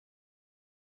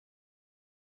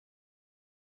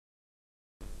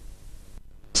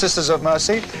Sisters of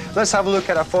Mercy. Let's have a look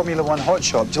at our Formula One hot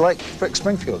shop. Do you like Rick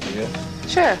Springfield, do you?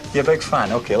 Sure. You're a big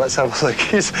fan? Okay, let's have a look.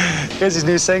 Here's his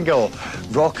new single,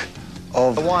 Rock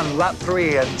of the One, lap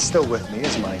 3, and still with me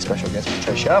is my special guest,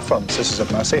 Patricia, from Sisters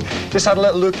of Mercy. Just had a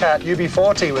little look at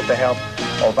UB40 with the help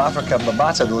of Africa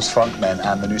Bambaataa, those funk men,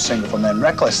 and the new single from them,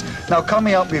 Reckless. Now,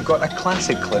 coming up, we've got a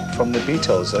classic clip from the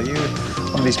Beatles. Are you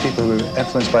one of these people who were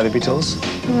influenced by the Beatles?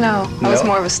 No, I was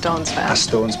more of a Stones fan. A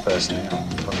Stones person, yeah.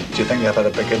 Do you think they've had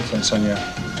a big influence on you?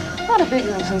 Not a big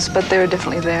influence, but they were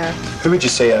definitely there. Who would you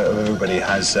say out of everybody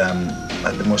has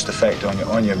had the most effect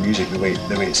on your music, the way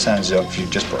it sounds, if you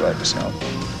just put it out yourself?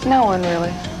 No one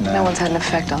really. No one's had an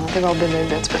effect on it. They've all been their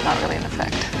bits, but not really an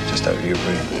effect. Just out of your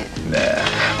brain? Yeah.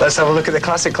 Nah. Let's have a look at the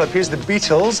classic clip. Here's the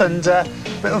Beatles and a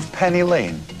bit of Penny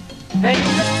Lane.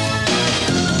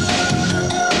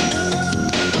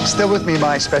 Still with me,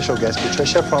 my special guest,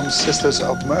 Patricia, from Sisters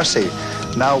of Mercy.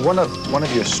 Now, one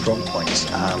of your strong points,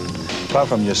 apart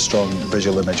from your strong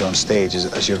visual image on stage,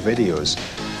 is your videos.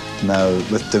 Now,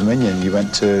 with Dominion, you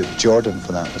went to Jordan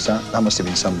for that. That must have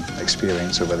been some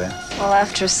experience over there. Well,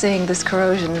 after seeing this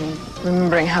corrosion and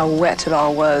remembering how wet it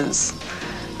all was,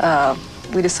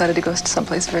 we decided to go to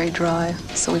someplace very dry.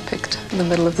 So we picked the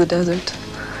middle of the desert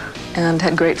and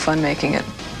had great fun making it.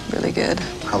 Really good.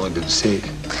 How long did it take?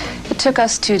 It took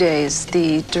us 2 days.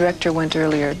 The director went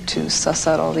earlier to suss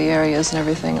out all the areas and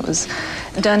everything. It was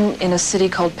done in a city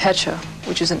called Petra,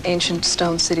 which is an ancient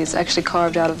stone city. It's actually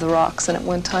carved out of the rocks, and at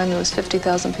one time there was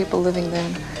 50,000 people living there.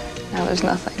 Now there's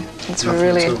nothing. It's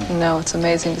really, no, it's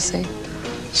amazing to see.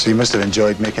 So you must have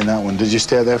enjoyed making that one. Did you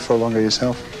stay there for longer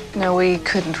yourself? No, we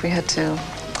couldn't. We had to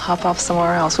hop off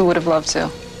somewhere else. We would have loved to.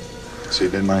 So you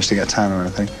didn't manage to get a tan or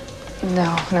anything?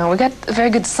 No. We got a very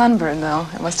good sunburn, though,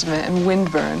 I must admit, and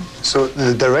windburn. So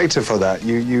the director for that,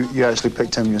 you actually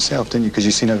picked him yourself, didn't you? Because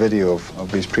you've seen a video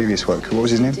of his previous work. What was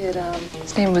his name?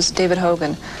 His name was David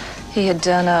Hogan. He had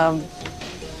done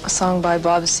a song by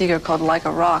Bob Seger called Like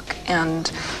a Rock,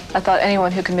 and I thought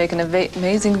anyone who can make an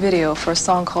amazing video for a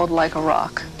song called Like a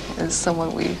Rock is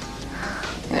someone we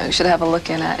should have a look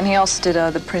in at. And he also did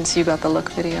the Prince You Got the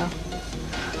Look video.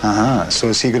 So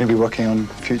is he going to be working on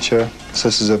future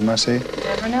Sisters of Mercy? You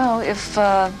never know. If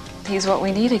he's what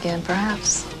we need again,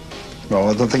 perhaps. Well,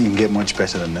 I don't think you can get much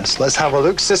better than this. Let's have a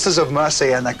look. Sisters of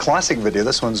Mercy and a classic video.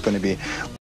 This one's going to be